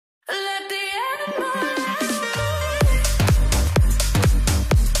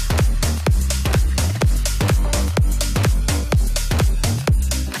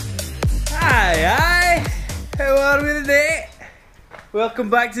Welcome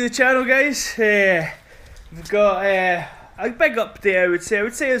back to the channel, guys. We've got a big update, I would say.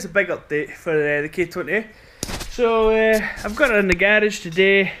 It's a big update for the K20. So I've got it in the garage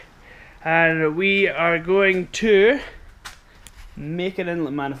today, and we are going to make an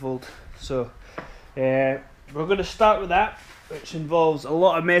inlet manifold. So we're going to start with that, which involves a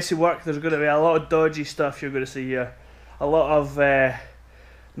lot of messy work. There's going to be a lot of dodgy stuff you're going to see here. A lot of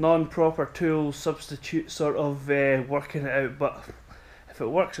non-proper tools, substitute sort of working it out, but if it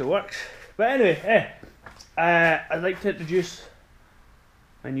works, it works. But anyway, I'd like to introduce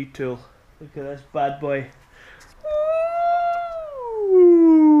my new tool. Look at this bad boy.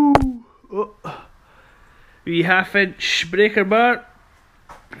 Oh. Wee 1/2-inch breaker bar.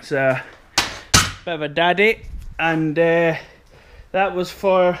 It's a bit of a daddy, and that was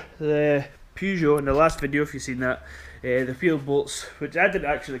for the Peugeot in the last video, if you've seen that. The field bolts, which I didn't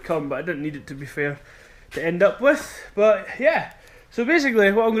actually come, but I didn't need it, to be fair, to end up with. But yeah, so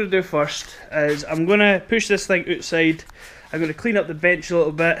basically what I'm going to do first is I'm going to push this thing outside. I'm going to clean up the bench a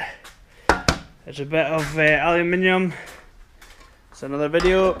little bit. There's a bit of aluminium. It's another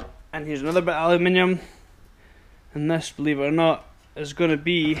video, and here's another bit of aluminium. And this, believe it or not, is going to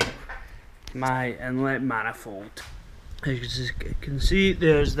be my inlet manifold. As you can see,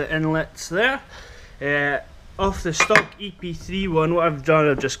 there's the inlets there. Off the stock EP3 one, what I've done,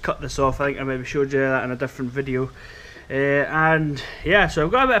 I've just cut this off. I think I maybe showed you that in a different video. And yeah, so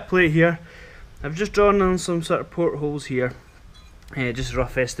I've got a bit of plate here. I've just drawn on some sort of portholes here, just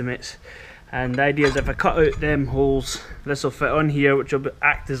rough estimates. And the idea is if I cut out them holes, this will fit on here, which will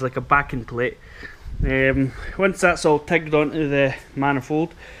act as like a backing plate. Once that's all tigged onto the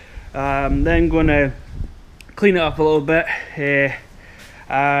manifold, I'm then going to clean it up a little bit,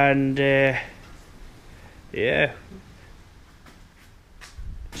 and yeah,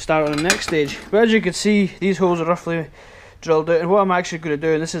 start on the next stage. But as you can see, these holes are roughly drilled out, and what I'm actually going to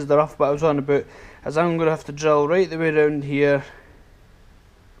do, and this is the rough bit I was on about, is I'm going to have to drill right the way around here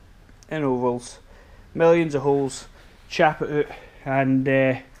in ovals, millions of holes, chap it out,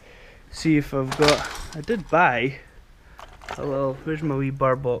 and see if I've got. I did buy a little. Where's my wee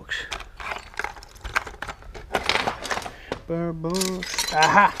bar box? Bar box.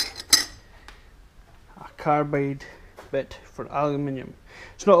 Aha! Carbide bit for aluminium.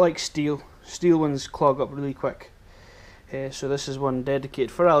 It's not like steel. Steel ones clog up really quick. So this is one dedicated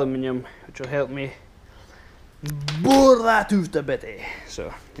for aluminium, which will help me bore that out a bit.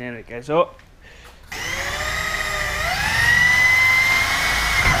 So anyway, guys. Oh.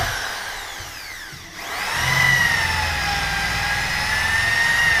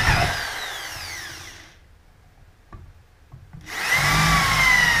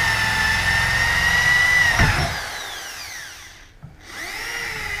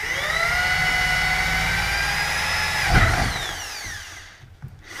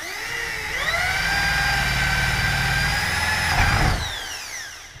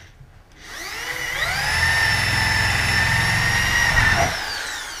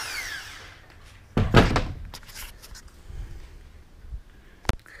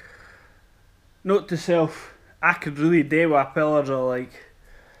 Note to self, I could really do what a pillar drill, like.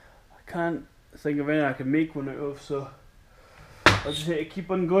 I can't think of anything I can make one out of, so I'll just have to keep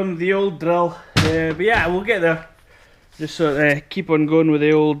on going with the old drill. But yeah, we'll get there. Just sort of keep on going with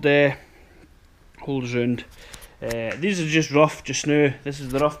the old holes round. These are just rough just now. This is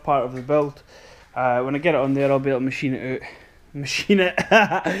the rough part of the build. When I get it on there, I'll be able to machine it out. Machine it.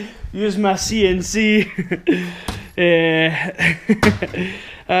 Use my CNC.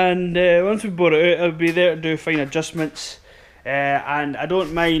 And once we bore it out, I'll be there to do fine adjustments. And I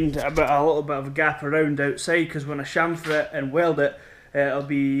don't mind about a little bit of a gap around outside, because when I chamfer it and weld it, it'll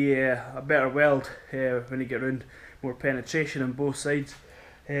be a better weld when you get around, more penetration on both sides.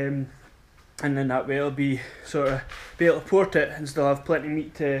 And then that way it'll be sort of be able to port it and still have plenty of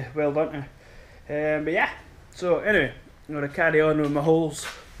meat to weld onto. But yeah, so anyway, I'm going to carry on with my holes.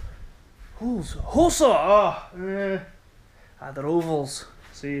 Hole saw! Oh! They're ovals.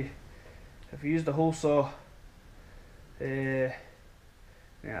 See, if you use the hole saw, yeah,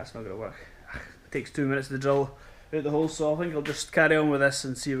 that's not going to work. It takes 2 minutes to drill out the hole saw. I think I'll just carry on with this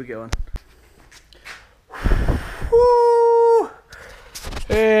and see how we get on. Woo!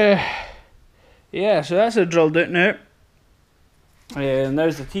 Yeah, so that's it drilled out now. And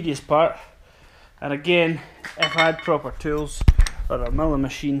there's the tedious part. And again, if I had proper tools or a milling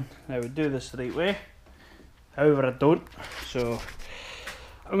machine, I would do this the right way. However, I don't. So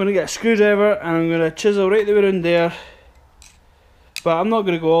I'm going to get a screwdriver and I'm going to chisel right the way around there. But I'm not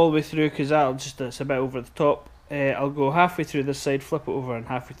going to go all the way through, because it's a bit over the top. I'll go halfway through this side, flip it over, and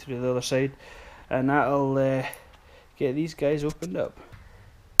halfway through the other side, and that'll get these guys opened up.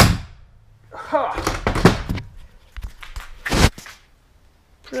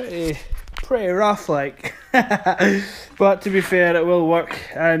 Pretty rough like, but to be fair it will work,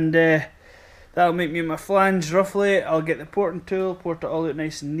 and that'll make me my flange roughly. I'll get the porting tool, port it all out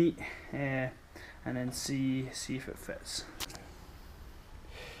nice and neat, and then see if it fits.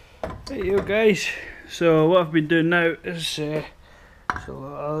 There you go guys, so what I've been doing now is so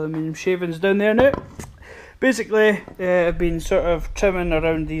aluminium shavings down there now. Basically I've been sort of trimming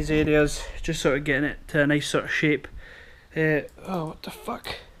around these areas, just sort of getting it to a nice sort of shape. Oh, what the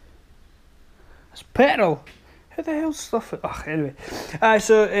fuck? It's petrol! How the hell's stuff? Oh, anyway.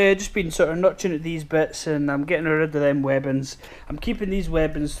 So just been sort of notching at these bits, and I'm getting rid of them webbings. I'm keeping these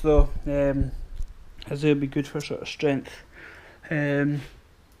webbings though, as they'll be good for sort of strength.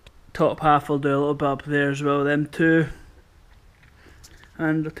 Top half I'll do a little bit up there as well, them two.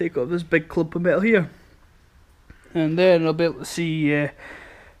 And I'll take off this big clump of metal here. And then I'll be able to see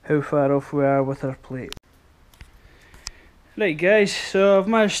how far off we are with our plate. Right guys, so I've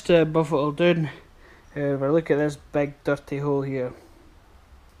managed to buff it all down. However, look at this big dirty hole here.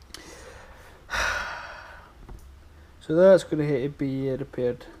 So that's going to have to be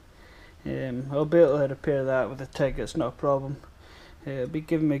repaired. I'll be able to repair that with a TIG, it's not a problem. It'll be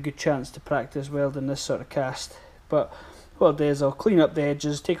giving me a good chance to practice welding this sort of cast. But what I'll do is I'll clean up the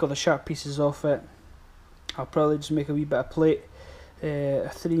edges, take all the sharp pieces off it. I'll probably just make a wee bit of plate, a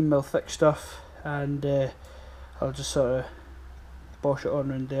 3mm thick stuff, and I'll just sort of bosh it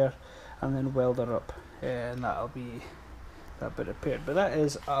on around there and then weld her up, and that'll be that bit repaired. But that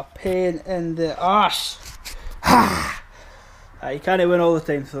is a pain in the arse. You can't win all the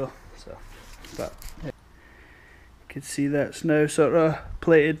time though, so but yeah. You can see that's now sort of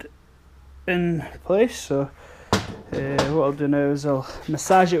plated in place, so what I'll do now is I'll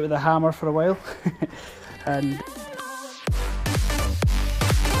massage it with a hammer for a while and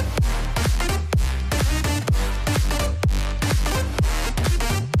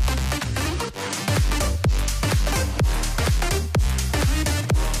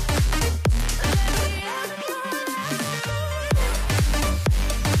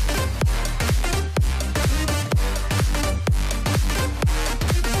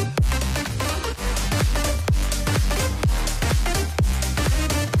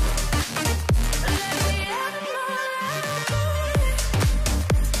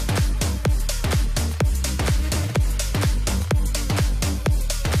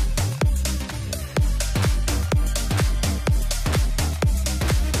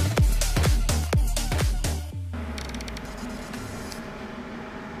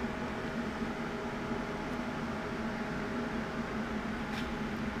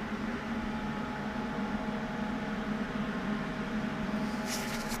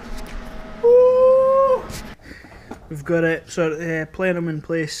we've got it sort of plenum in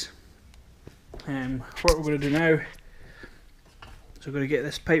place. What we're going to do now is we're going to get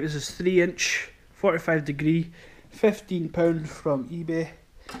this pipe. This is 3" 45 degree, £15 from eBay.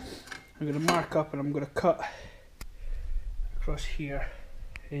 I'm going to mark up and I'm going to cut across here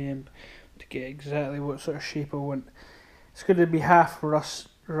to get exactly what sort of shape I want. It's going to be half rough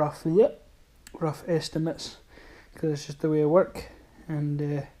estimates because it's just the way I work.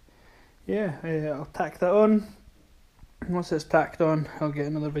 And yeah, I'll tack that on. Once it's tacked on, I'll get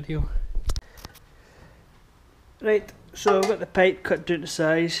another video. Right, so I've got the pipe cut down to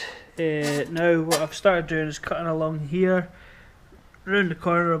size. Now what I've started doing is cutting along here. Round the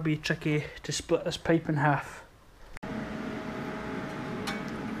corner will be tricky to split this pipe in half.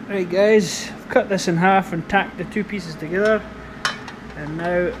 Right guys, I've cut this in half and tacked the two pieces together. And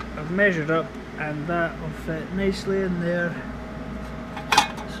now I've measured up and that will fit nicely in there.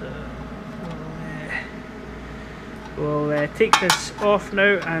 So we'll take this off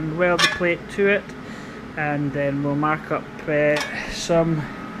now and weld the plate to it, and then we'll mark up some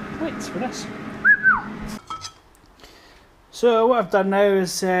plates for this. So what I've done now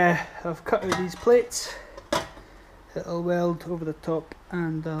is I've cut out these plates. It'll weld over the top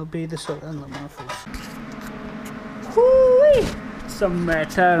and there'll be the sort of inlet manifolds. Whoo-wee! Some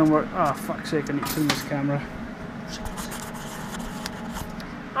tearing work. Oh fuck's sake, I need to turn this camera.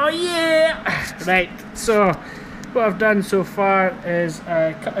 Oh yeah! Right, so what I've done so far is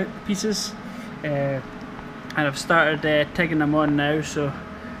cut out the pieces and I've started tigging them on now, so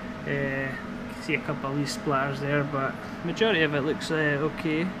you can see a couple of these splatters there, but majority of it looks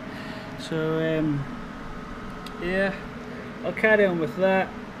okay. So yeah, I'll carry on with that,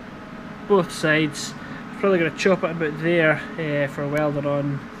 both sides. I'm probably going to chop it about there for welding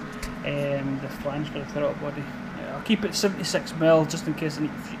on the flange for the throttle body. I'll keep it 76mm just in case I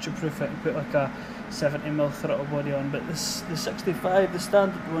need to future proof it and put like a 70mm throttle body on, but the 65, the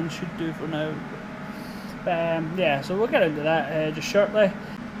standard one, should do for now. Yeah, so we'll get into that just shortly.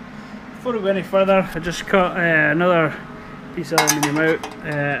 Before we go any further, I just cut another piece of aluminium out,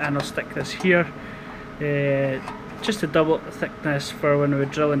 and I'll stick this here, just to double the thickness for when we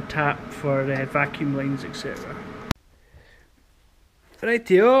drill and tap for vacuum lines, etc.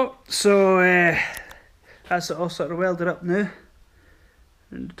 Rightio, so that's it all sort of welded up now,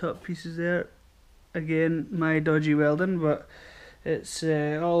 and the top pieces there. Again, my dodgy welding, but it's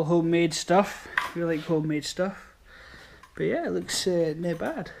all homemade stuff. We like homemade stuff, but yeah, it looks not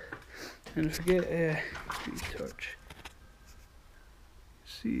bad. And forget torch.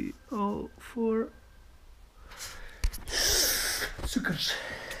 See all four suckers.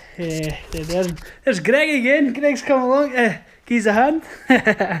 There's Greg again. Greg's come along. Give us a hand.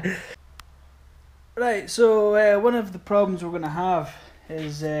 Right, so one of the problems we're going to have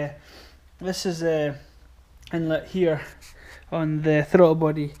is this is a inlet here on the throttle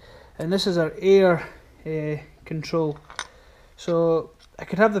body, and this is our air control. So I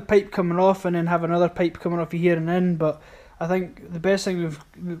could have the pipe coming off and then have another pipe coming off here and in, but I think the best thing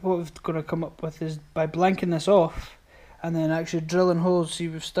what we've got to come up with is by blanking this off and then actually drilling holes. See,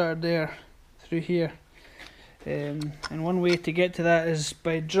 we've started there through here, and one way to get to that is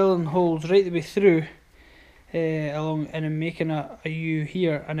by drilling holes right the way through along, and then making a U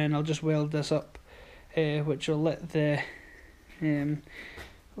here, and then I'll just weld this up, which will let the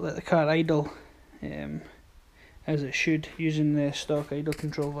car idle as it should, using the stock idle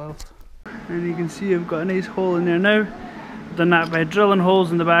control valve. And you can see I've got a nice hole in there now. I've done that by drilling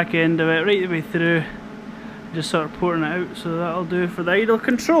holes in the back end of it right the way through, just sort of pouring it out, so that'll do for the idle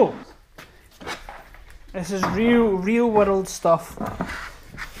control. This is real world stuff.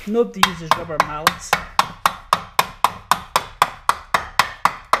 Nobody uses rubber mallets.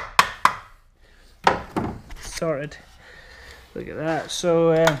 Sorted. Look at that.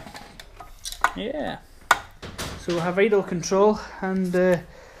 So yeah, so we'll have idle control, and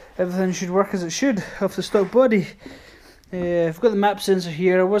everything should work as it should off the stock body. I've got the map sensor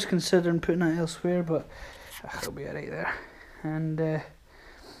here. I was considering putting it elsewhere, but it'll be alright there. And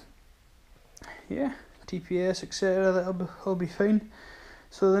yeah, TPS, etc. that'll be fine.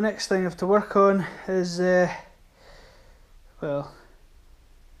 So the next thing I have to work on is well,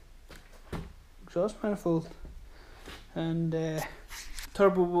 exhaust manifold. And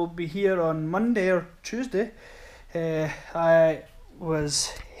turbo will be here on Monday or Tuesday. I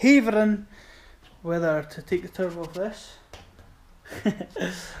was havering whether to take the turbo off this.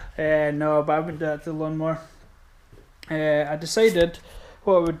 No, but I wouldn't do that to the lawnmower. I decided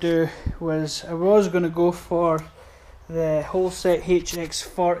what I would do was I was going to go for the whole set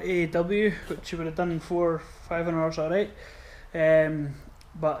HX40W, which you would have done in 4 or 5 hours, alright.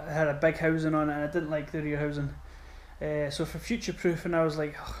 But it had a big housing on it, and I didn't like the rear housing. So for future proofing, I was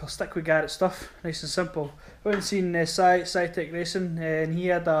like, I'll stick with Garrett stuff, nice and simple. I went and seen SciTech Racing, and he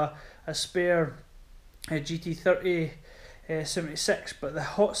had a spare GT30 76, but the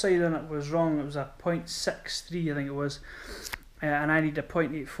hot side on it was wrong. It was a 0.63, I think it was, and I need a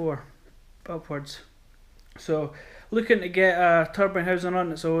 0.84 upwards. So looking to get a turbine housing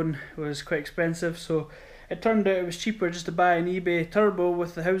on its own was quite expensive, so it turned out it was cheaper just to buy an eBay turbo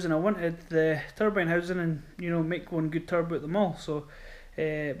with the housing I wanted, the turbine housing, and make one good turbo at them all. So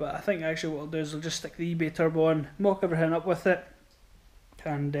but I think actually what I'll do is I'll just stick the eBay turbo on, mock everything up with it,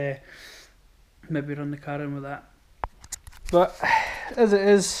 and maybe run the car in with that. But as it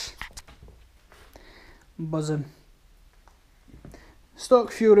is, buzzing.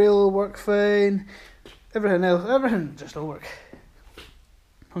 Stock fuel rail will work fine. Everything just will work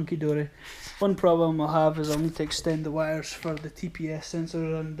hunky dory. One problem I'll have is I'll need to extend the wires for the TPS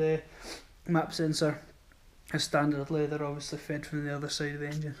sensor and the map sensor. As standardly, they're obviously fed from the other side of the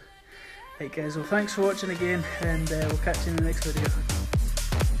engine. Right guys, well thanks for watching again, and we'll catch you in the next video.